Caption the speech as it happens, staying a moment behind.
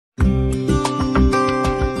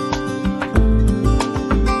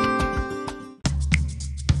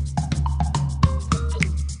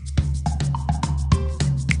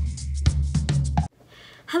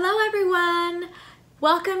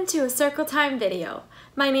Welcome to a Circle Time video.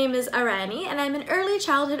 My name is Arani and I'm an early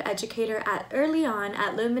childhood educator at Early On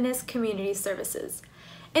at Luminous Community Services.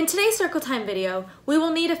 In today's Circle Time video, we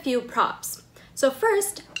will need a few props. So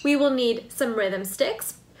first, we will need some rhythm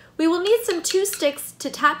sticks. We will need some two sticks to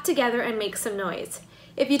tap together and make some noise.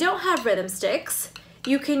 If you don't have rhythm sticks,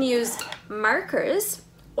 you can use markers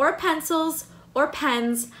or pencils or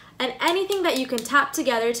pens and anything that you can tap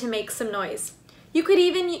together to make some noise. You could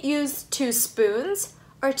even use 2 spoons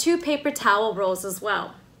or 2 paper towel rolls as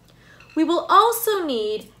well. We will also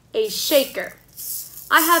need a shaker.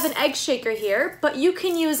 I have an egg shaker here, but you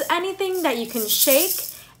can use anything that you can shake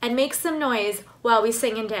and make some noise while we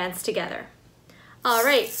sing and dance together. All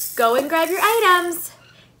right, go and grab your items.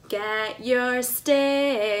 Get your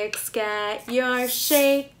sticks, get your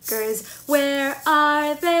shakers. Where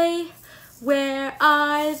are they? Where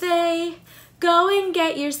are they? Go and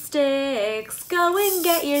get your sticks, go and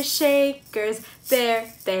get your shakers. There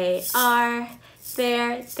they are,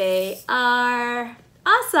 there they are.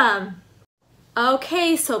 Awesome.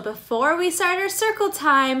 Okay, so before we start our circle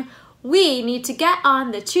time, we need to get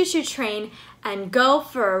on the choo-choo train and go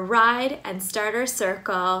for a ride and start our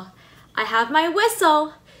circle. I have my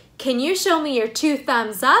whistle. Can you show me your 2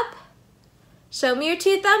 thumbs up? Show me your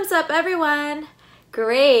 2 thumbs up, everyone.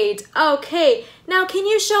 Great. Okay, now can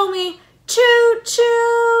you show me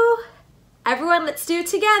choo-choo? Everyone, let's do it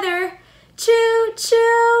together.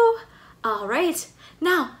 Choo-choo. All right,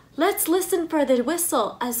 now let's listen for the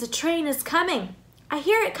whistle as the train is coming. I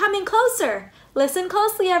hear it coming closer. Listen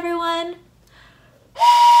closely, everyone.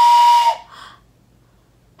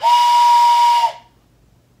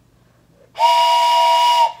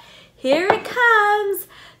 Here it comes.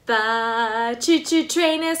 The choo-choo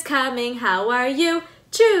train is coming. How are you?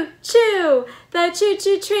 Choo-choo. The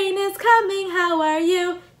choo-choo train is coming. How are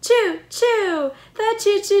you? Choo-choo. The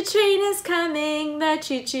choo-choo train is coming. The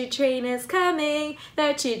choo-choo train is coming.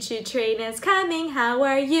 The choo-choo train is coming. How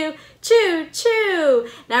are you? Choo-choo.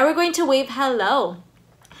 Now we're going to wave hello.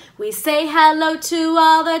 We say hello to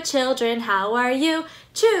all the children. How are you?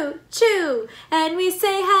 Choo-choo. And we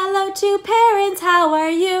say hello to parents. How are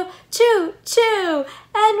you? Choo-choo.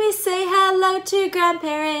 And we say hello to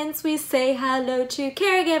grandparents. We say hello to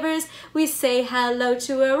caregivers. We say hello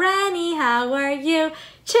to Arani. How are you?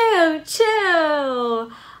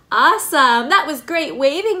 Choo-choo. Awesome. That was great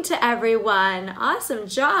waving to everyone. Awesome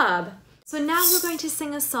job. So now we're going to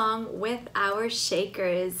sing a song with our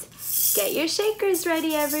shakers. Get your shakers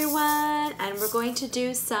ready, everyone. And we're going to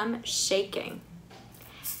do some shaking.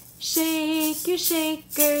 Shake your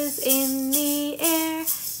shakers in the air.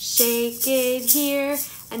 Shake it here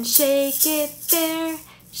and shake it there.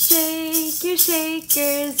 Shake your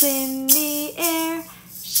shakers in the air.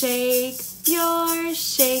 Shake your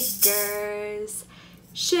shakers.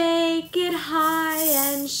 Shake it high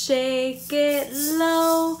and shake it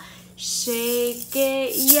low. Shake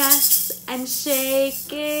it yes and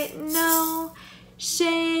shake it no.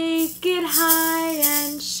 Shake it high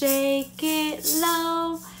and shake it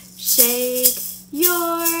low. Shake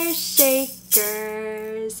your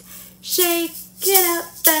shakers. Shake it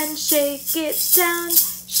up and shake it down.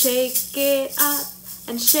 Shake it up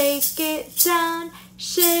and shake it down.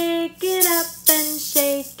 Shake it up and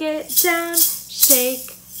shake it down.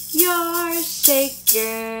 Shake your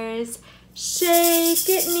shakers. Shake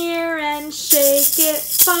it near and shake it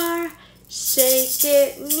far. Shake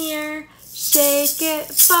it near, shake it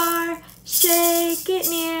far. Shake it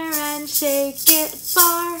near and shake it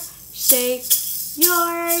far. Shake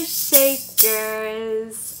your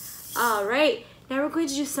shakers. All right, now we're going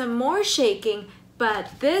to do some more shaking,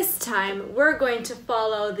 but this time we're going to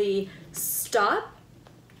follow the stop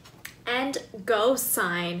and go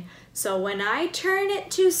sign. So when I turn it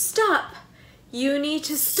to stop, you need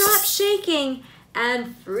to stop shaking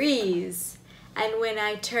and freeze. And when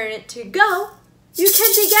I turn it to go, you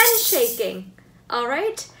can begin shaking. All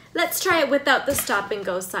right, let's try it without the stop and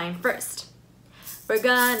go sign first. We're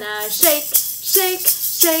gonna shake, shake,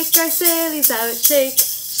 shake our sillies out. Shake,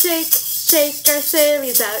 shake, shake our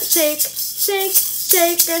sillies out. Shake, shake,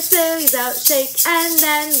 shake our sillies out. Shake, and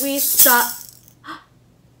then we stop.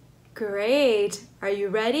 Great. Are you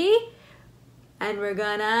ready? And we're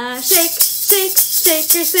gonna shake, shake,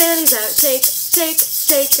 shake your sillies out. Shake, shake,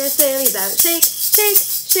 shake our sillies out. Shake, shake,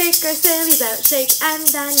 shake our sillies out. Shake, and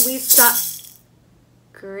then we stop.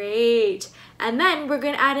 Great. And then we're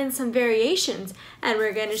going to add in some variations. And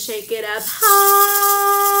we're going to shake it up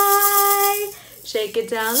high. Shake it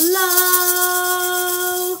down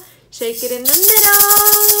low. Shake it in the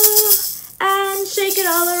middle. And shake it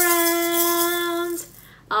all around.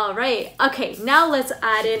 All All right, okay, now let's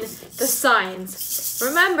add in the signs.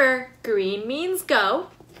 Remember, green means go,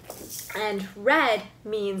 and red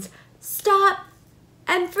means stop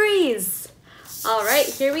and freeze. All right,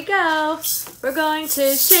 here we go. We're going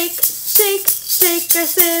to shake, shake, shake our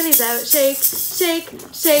sillies out. Shake, shake,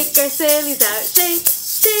 shake our sillies out. Shake,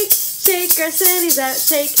 shake, shake our sillies out.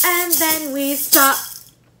 Shake, and then we stop.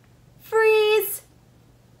 Freeze.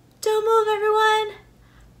 Don't move, everyone.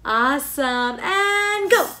 Awesome,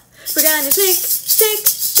 and go. We're gonna shake, shake,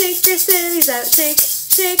 shake our sillies out. Shake,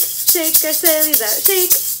 shake, shake our sillies out.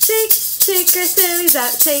 Shake, shake, shake our sillies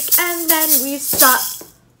out. Shake, and then we stop.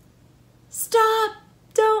 Stop,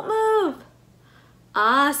 don't move.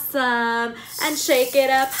 Awesome, and shake it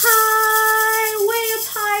up high, way up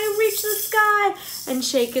high, reach the sky, and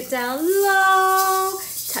shake it down low,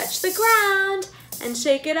 touch the ground, and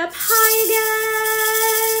shake it up high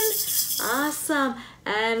again. Awesome,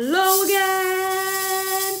 and low again.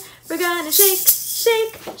 We're gonna shake,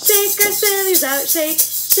 shake, shake our sillies out. Shake,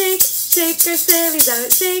 shake, shake our sillies out.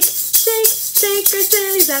 Shake, shake, shake our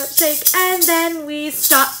sillies out. Shake, and then we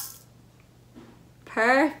stop.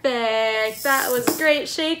 Perfect. That was great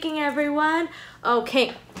shaking, everyone.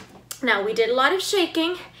 Okay, now we did a lot of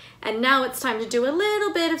shaking, and now it's time to do a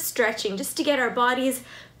little bit of stretching just to get our bodies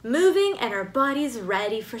moving and our bodies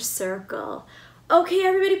ready for circle. Okay,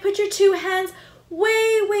 everybody, put your two hands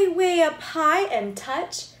way, way, way up high and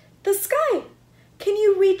touch the sky. Can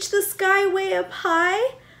you reach the sky way up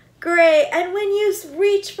high? Great. And when you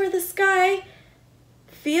reach for the sky,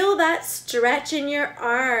 feel that stretch in your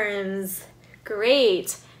arms.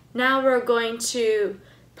 Great. Now we're going to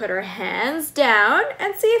put our hands down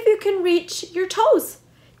and see if you can reach your toes.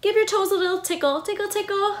 Give your toes a little tickle, tickle,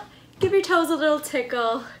 tickle. Give your toes a little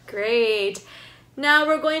tickle. Great. Now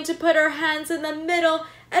we're going to put our hands in the middle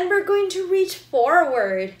and we're going to reach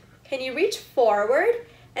forward. Can you reach forward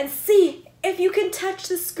and see if you can touch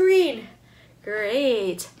the screen?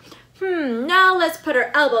 Great. Now let's put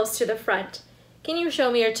our elbows to the front. Can you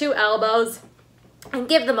show me your two elbows and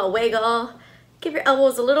give them a wiggle? Give your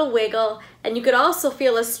elbows a little wiggle, and you could also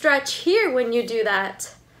feel a stretch here when you do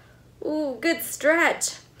that. Ooh, good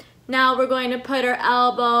stretch. Now we're going to put our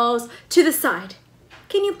elbows to the side.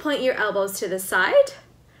 Can you point your elbows to the side?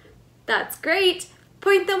 That's great.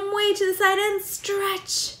 Point them way to the side and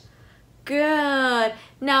stretch. Good.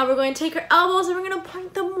 Now we're going to take our elbows and we're going to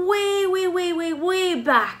point them way, way, way, way, way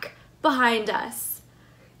back behind us.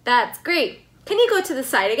 That's great. Can you go to the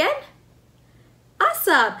side again?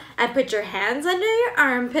 Awesome. And put your hands under your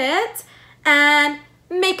armpits and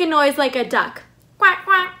make a noise like a duck. Quack,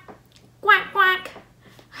 quack, quack, quack.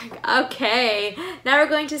 Okay, now we're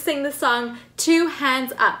going to sing the song Two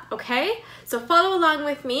Hands Up, okay? So follow along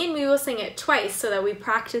with me and we will sing it twice so that we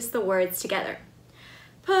practice the words together.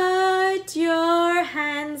 Put your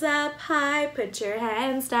hands up high, put your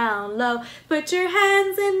hands down low, put your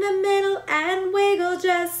hands in the middle and wiggle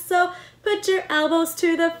just so. Put your elbows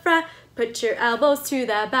to the front, put your elbows to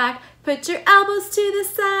the back, put your elbows to the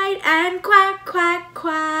side and quack, quack,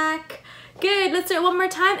 quack. Good, let's do it one more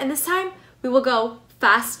time, and this time we will go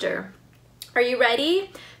faster. Are you ready?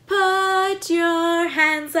 Put your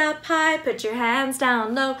hands up high, put your hands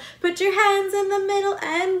down low, put your hands in the middle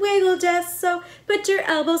and wiggle just so. Put your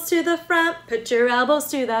elbows to the front, put your elbows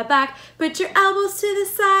to the back, put your elbows to the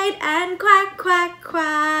side and quack, quack,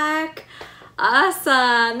 quack.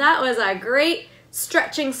 Awesome, that was a great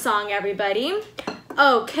stretching song, everybody.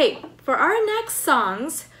 Okay, for our next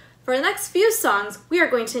songs, for the next few songs, we are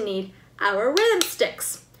going to need our rhythm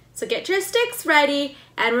sticks. So get your sticks ready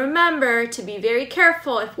and remember to be very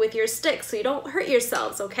careful with your sticks so you don't hurt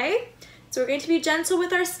yourselves, okay? So we're going to be gentle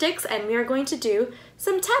with our sticks and we are going to do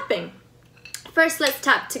some tapping. First, let's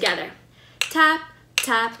tap together. Tap,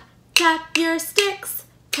 tap, tap your sticks.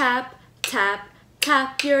 Tap, tap,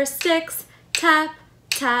 tap your sticks. Tap,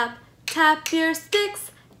 tap, tap your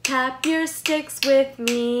sticks. Tap your sticks with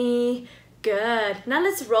me. Good. Now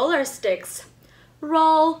let's roll our sticks.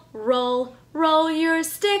 Roll, roll, roll your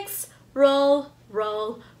sticks. Roll,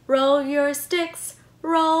 roll, roll your sticks.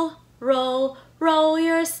 Roll, roll, roll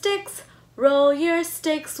your sticks. Roll your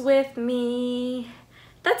sticks with me.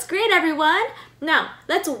 That's great, everyone. Now,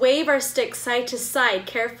 let's wave our sticks side to side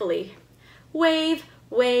carefully. Wave,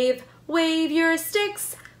 wave, wave your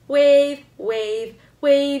sticks. Wave, wave,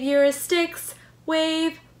 wave your sticks.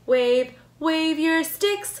 Wave, wave, wave your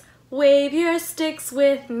sticks. Wave your sticks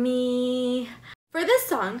with me. For this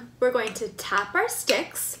song, we're going to tap our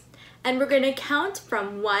sticks and we're going to count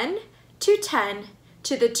from 1 to 10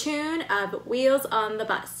 to the tune of Wheels on the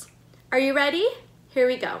Bus. Are you ready? Here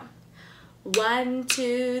we go. 1,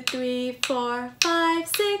 2, 3, 4, 5,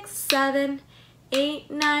 6, 7,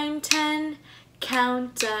 8, 9, 10.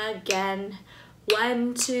 Count again.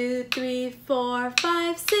 1, 2, 3, 4,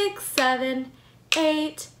 5, 6, 7,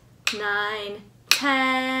 8, 9,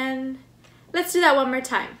 10. Let's do that one more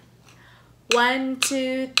time. 1,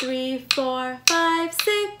 2, 3, 4, 5,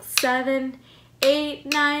 6, 7, 8,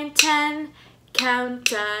 9, 10.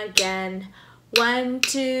 Count again. 1,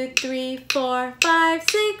 2, 3, 4, 5,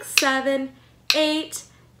 6, 7, 8,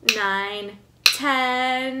 9,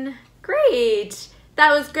 10. Great!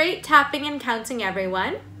 That was great tapping and counting,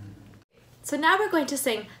 everyone. So now we're going to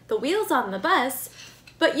sing The Wheels on the Bus,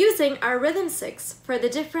 but using our rhythm sticks for the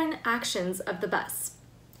different actions of the bus.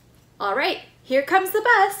 All right, here comes the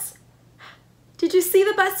bus. Did you see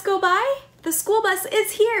the bus go by? The school bus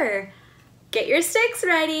is here. Get your sticks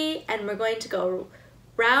ready, and we're going to go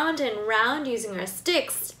round and round using our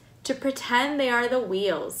sticks to pretend they are the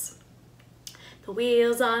wheels. The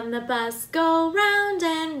wheels on the bus go round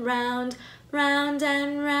and round, round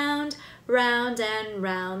and round, round and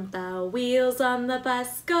round. The wheels on the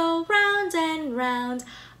bus go round and round,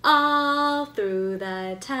 all through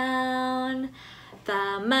the town.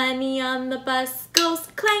 The money on the bus goes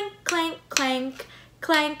clank, clank, clank,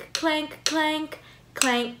 clank, clank, clank,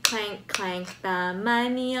 clank, clank, clank. The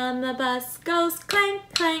money on the bus goes clank,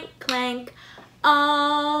 clank, clank,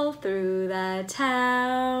 all through the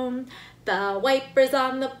town. The wipers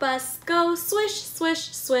on the bus go swish,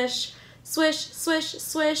 swish, swish, swish, swish,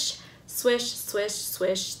 swish, swish, swish,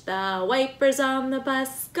 swish. The wipers on the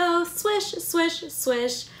bus go swish, swish,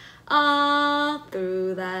 swish, all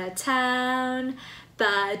through the town.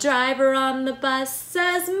 The driver on the bus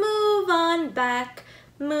says, move on back,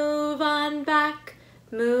 move on back,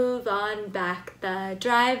 move on back. The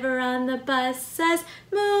driver on the bus says,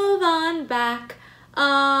 move on back,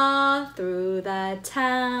 all through the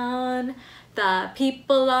town. The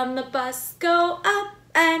people on the bus go up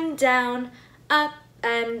and down, up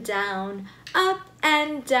and down, up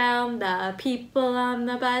and down. The people on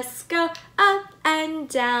the bus go up and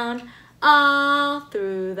down, all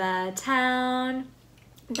through the town.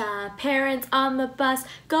 The parents on the bus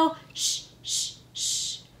go shh, shh,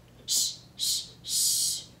 shh, shh, shh,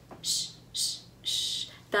 shh, shh, shh, shh.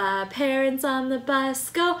 The parents on the bus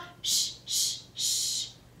go shh, shh, shh,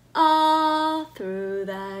 all through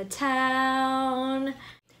the town.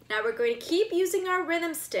 Now we're going to keep using our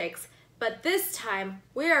rhythm sticks, but this time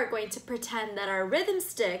we are going to pretend that our rhythm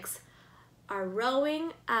sticks are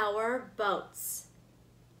rowing our boats.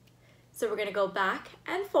 So we're going to go back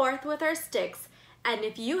and forth with our sticks, and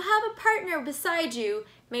if you have a partner beside you,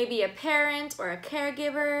 maybe a parent or a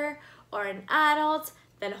caregiver or an adult,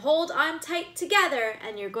 then hold on tight together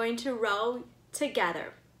and you're going to row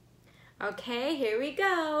together. Okay, here we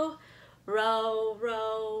go. Row,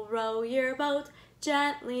 row, row your boat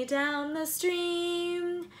gently down the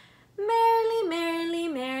stream. Merrily, merrily,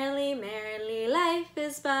 merrily, merrily, life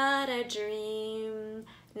is but a dream.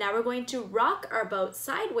 Now we're going to rock our boat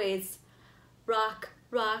sideways. Rock,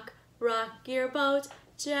 rock, rock your boat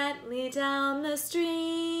gently down the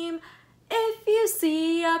stream. If you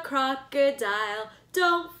see a crocodile,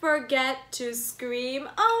 don't forget to scream.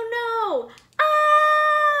 Oh no!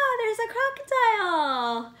 Ah! There's a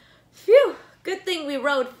crocodile! Phew! Good thing we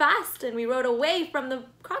rowed fast and we rowed away from the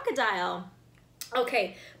crocodile.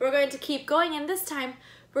 Okay, we're going to keep going, and this time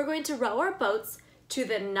we're going to row our boats to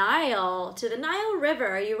the Nile River.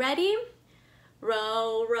 Are you ready?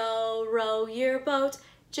 Row, row, row your boat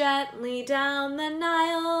gently down the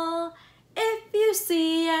Nile. If you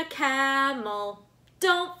see a camel,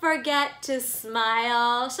 don't forget to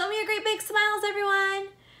smile. Show me your great big smiles, everyone.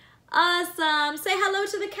 Awesome. Say hello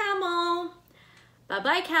to the camel.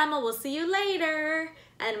 Bye-bye, camel. We'll see you later.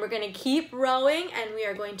 And we're going to keep rowing, and we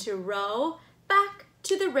are going to row back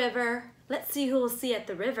to the river. Let's see who we'll see at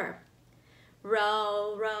the river.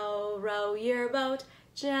 Row, row, row your boat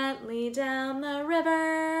gently down the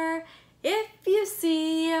river. If you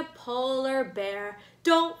see a polar bear,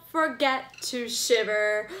 don't forget to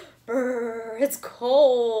shiver. Brr, it's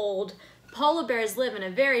cold. Polar bears live in a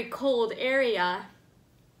very cold area.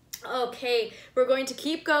 Okay, we're going to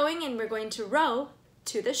keep going, and we're going to row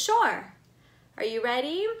to the shore. Are you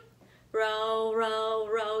ready? Row, row,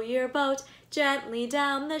 row your boat gently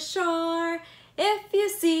down the shore. If you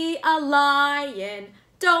see a lion,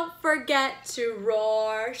 don't forget to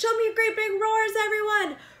roar. Show me your great big roars,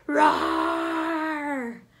 everyone.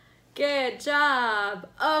 Roar! Good job.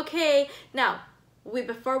 Okay, now,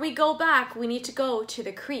 before we go back, we need to go to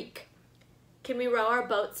the creek. Can we row our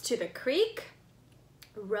boats to the creek?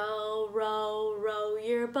 Row, row, row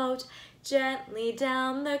your boat gently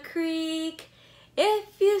down the creek.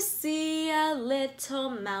 If you see a little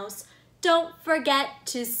mouse, Don't forget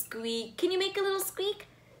to squeak. Can you make a little squeak?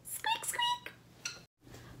 Squeak, squeak.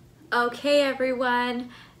 Okay, everyone.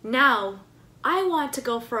 Now, I want to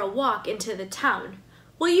go for a walk into the town.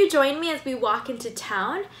 Will you join me as we walk into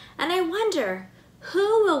town? And I wonder,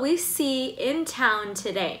 who will we see in town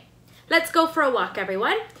today? Let's go for a walk,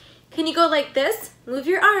 everyone. Can you go like this? Move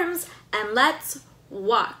your arms and let's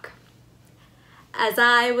walk. As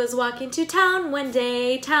I was walking to town one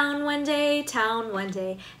day, town one day, town one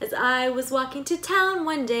day. As I was walking to town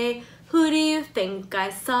one day, who do you think I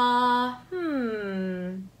saw?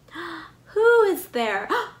 Who is there?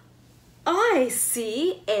 I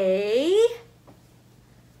see a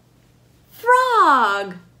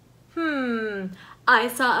frog. I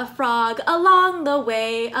saw a frog along the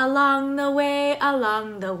way, along the way,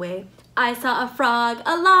 along the way. I saw a frog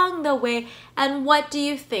along the way, and what do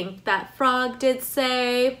you think that frog did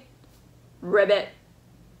say? Ribbit,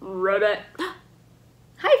 ribbit.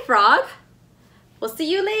 Hi, frog. We'll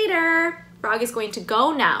see you later. Frog is going to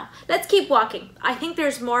go now. Let's keep walking. I think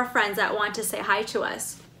there's more friends that want to say hi to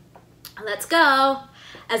us. Let's go.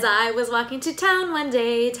 As I was walking to town one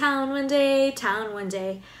day, town one day, town one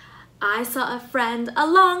day, I saw a friend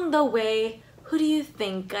along the way. Who do you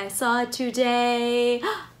think I saw today?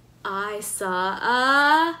 I saw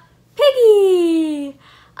a piggy.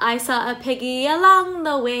 I saw a piggy along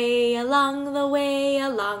the way, along the way,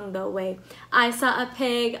 along the way. I saw a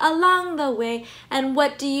pig along the way, and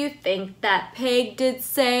what do you think that pig did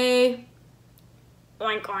say?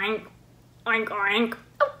 Oink, oink, oink, oink.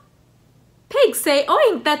 Oh, pigs say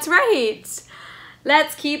oink, that's right.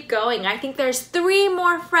 Let's keep going. I think there's 3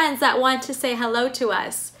 more friends that want to say hello to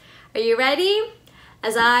us. Are you ready?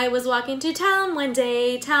 As I was walking to town one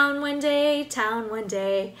day, town one day, town one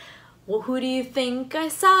day. Well, who do you think I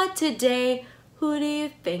saw today? Who do you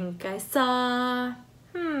think I saw?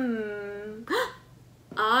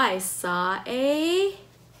 I saw a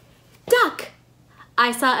duck.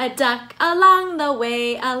 I saw a duck along the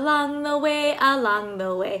way, along the way, along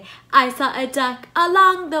the way. I saw a duck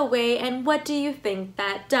along the way, and what do you think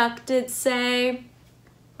that duck did say?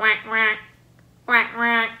 Quack, quack, quack,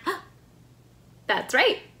 quack. That's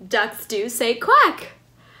right, ducks do say quack.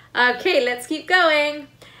 Okay, let's keep going.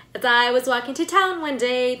 As I was walking to town one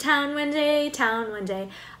day, town one day, town one day,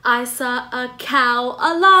 I saw a cow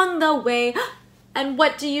along the way, and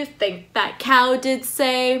what do you think that cow did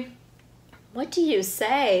say? What do you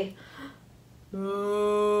say?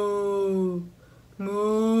 Moo,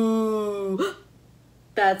 moo.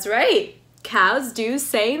 That's right. Cows do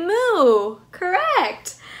say moo.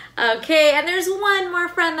 Correct. Okay, and there's one more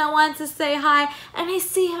friend that wants to say hi, and I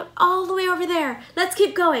see him all the way over there. Let's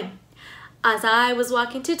keep going. As I was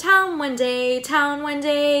walking to town one day, town one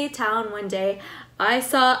day, town one day, I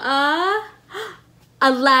saw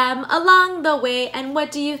a lamb along the way, and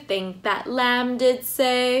what do you think that lamb did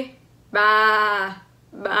say? Bah,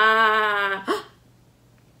 bah.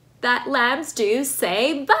 That lambs do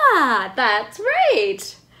say bah. That's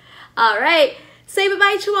right. All right, say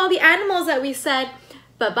bye-bye to all the animals that we said.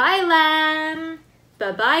 Bye-bye lamb,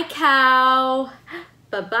 bye-bye cow,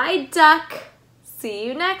 bye-bye duck. See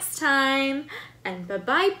you next time. And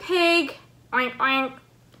bye-bye pig, oink oink.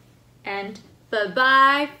 And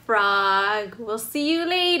bye-bye frog. We'll see you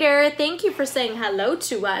later. Thank you for saying hello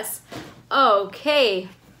to us. Okay.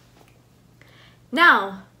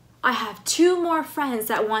 Now, I have 2 more friends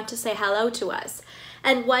that want to say hello to us.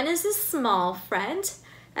 And one is a small friend,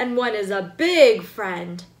 and one is a big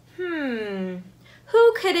friend.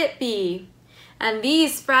 Who could it be? And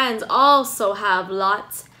these friends also have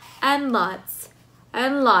lots and lots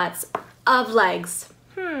and lots of legs.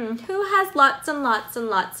 Who has lots and lots and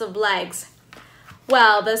lots of legs?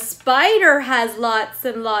 Well, the spider has lots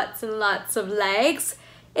and lots and lots of legs.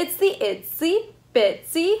 It's the Itsy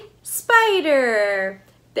Bitsy spider.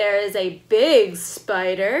 There is a big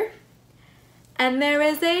spider, and there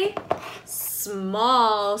is a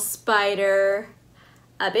small spider.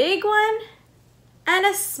 A big one and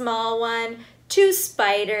a small one. 2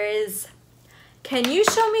 spiders. Can you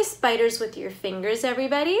show me spiders with your fingers,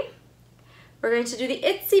 everybody? We're going to do the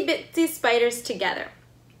Itsy Bitsy spiders together.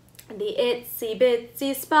 The Itsy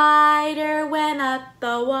Bitsy spider went up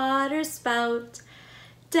the water spout.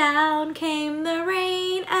 Down came the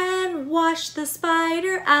rain and washed the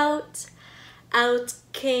spider out. Out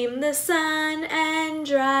came the sun and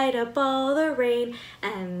dried up all the rain.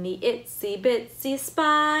 And the Itsy Bitsy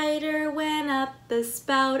spider went up the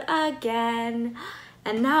spout again.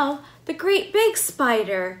 And now the great big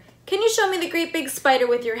spider. Can you show me the great big spider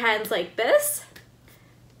with your hands like this?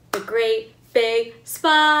 The great big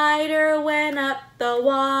spider went up the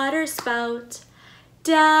water spout.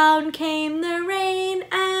 Down came the rain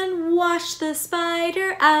and washed the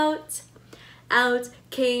spider out. Out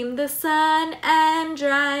came the sun and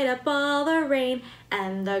dried up all the rain,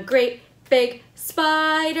 and the great big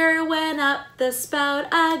spider went up the spout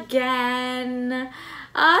again.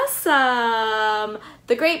 Awesome!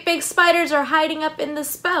 The great big spiders are hiding up in the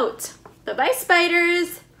spout. Bye-bye,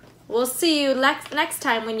 spiders. We'll see you next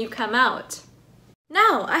time when you come out.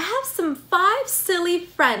 Now, I have some 5 silly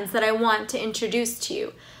friends that I want to introduce to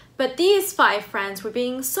you. But these 5 friends were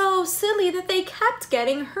being so silly that they kept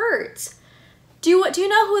getting hurt. Do you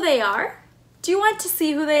know who they are? Do you want to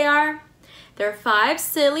see who they are? They're 5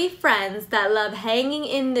 silly friends that love hanging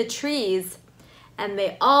in the trees. And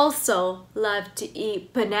they also love to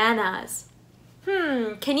eat bananas.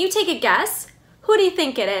 Can you take a guess? Who do you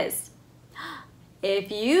think it is?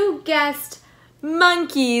 If you guessed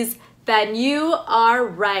monkeys, then you are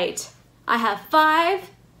right. I have 5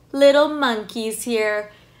 little monkeys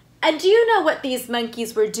here. And do you know what these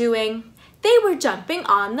monkeys were doing? They were jumping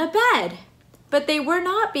on the bed. But they were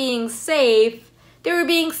not being safe. They were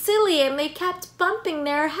being silly and they kept bumping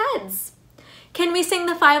their heads. Can we sing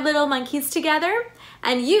the 5 little monkeys together?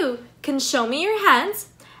 And you can show me your hands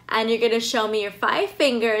and you're going to show me your 5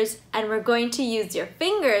 fingers and we're going to use your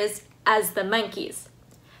fingers as the monkeys.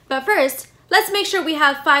 But first, let's make sure we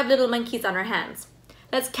have 5 little monkeys on our hands.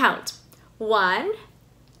 Let's count. 1,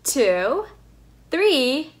 2,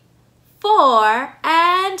 3, 4,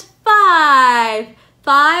 and 5.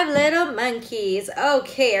 5 little monkeys.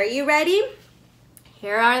 Okay, are you ready?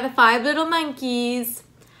 Here are the 5 little monkeys.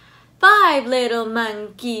 5 little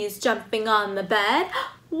monkeys jumping on the bed.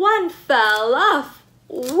 One fell off,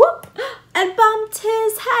 whoop, and bumped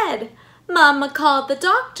his head. Mama called the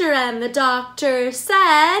doctor and the doctor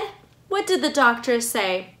said, what did the doctor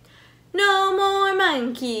say? No more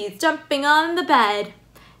monkeys jumping on the bed.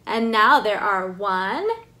 And now there are 1,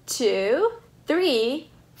 2, 3,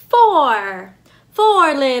 4.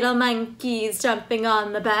 4 little monkeys jumping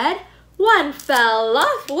on the bed. One fell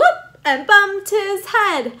off, whoop, and bumped his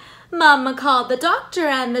head. Mama called the doctor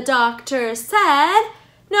and the doctor said,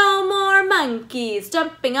 no more monkeys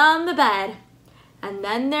jumping on the bed. And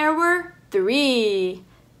then there were 3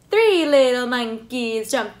 little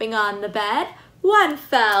monkeys jumping on the bed. One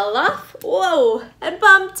fell off, whoa, and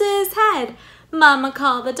bumped his head. Mama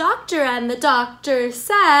called the doctor and the doctor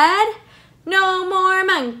said, no more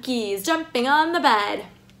monkeys jumping on the bed.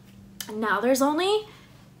 And now there's only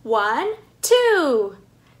 1, 2.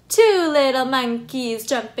 2 little monkeys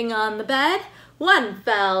jumping on the bed. One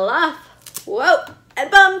fell off, whoa, and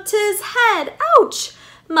bumped his head. Ouch!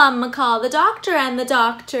 Mama called the doctor and the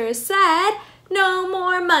doctor said, no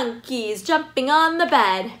more monkeys jumping on the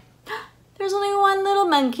bed. There's only 1 little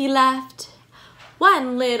monkey left.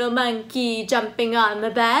 1 little monkey jumping on the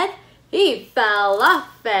bed. He fell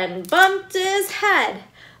off and bumped his head.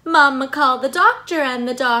 Mama called the doctor and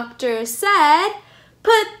the doctor said,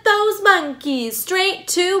 put those monkeys straight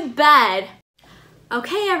to bed.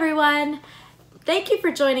 Okay, everyone. Thank you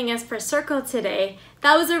for joining us for Circle today.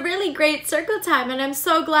 That was a really great circle time and I'm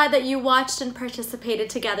so glad that you watched and participated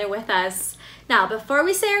together with us. Now, before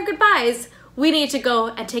we say our goodbyes, we need to go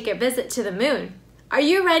and take a visit to the moon. Are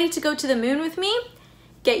you ready to go to the moon with me?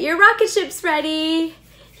 Get your rocket ships ready.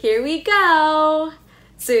 Here we go.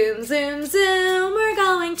 Zoom, zoom, zoom, we're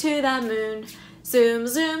going to the moon. Zoom,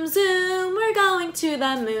 zoom, zoom, we're going to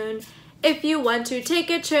the moon. If you want to take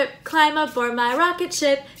a trip, climb aboard my rocket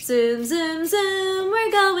ship. Zoom, zoom, zoom,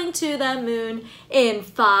 we're going to the moon. In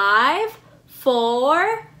 5,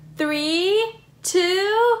 4, 3,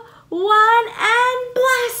 2, 1, and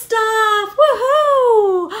blast off!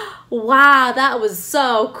 Woohoo! Wow, that was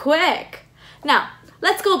so quick. Now,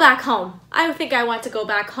 let's go back home. I think I want to go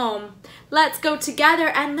back home. Let's go together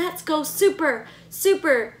and let's go super,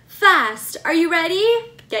 super fast. Are you ready?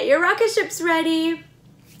 Get your rocket ships ready.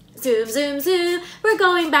 Zoom, zoom, zoom, we're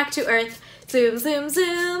going back to Earth. Zoom, zoom,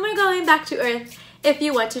 zoom, we're going back to Earth. If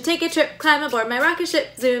you want to take a trip, climb aboard my rocket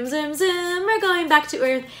ship. Zoom, zoom, zoom, we're going back to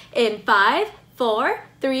Earth. In 5, 4,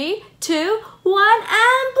 3, 2, 1,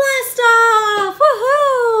 and blast off!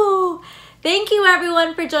 Woohoo! Thank you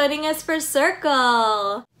everyone for joining us for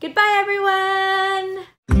Circle. Goodbye.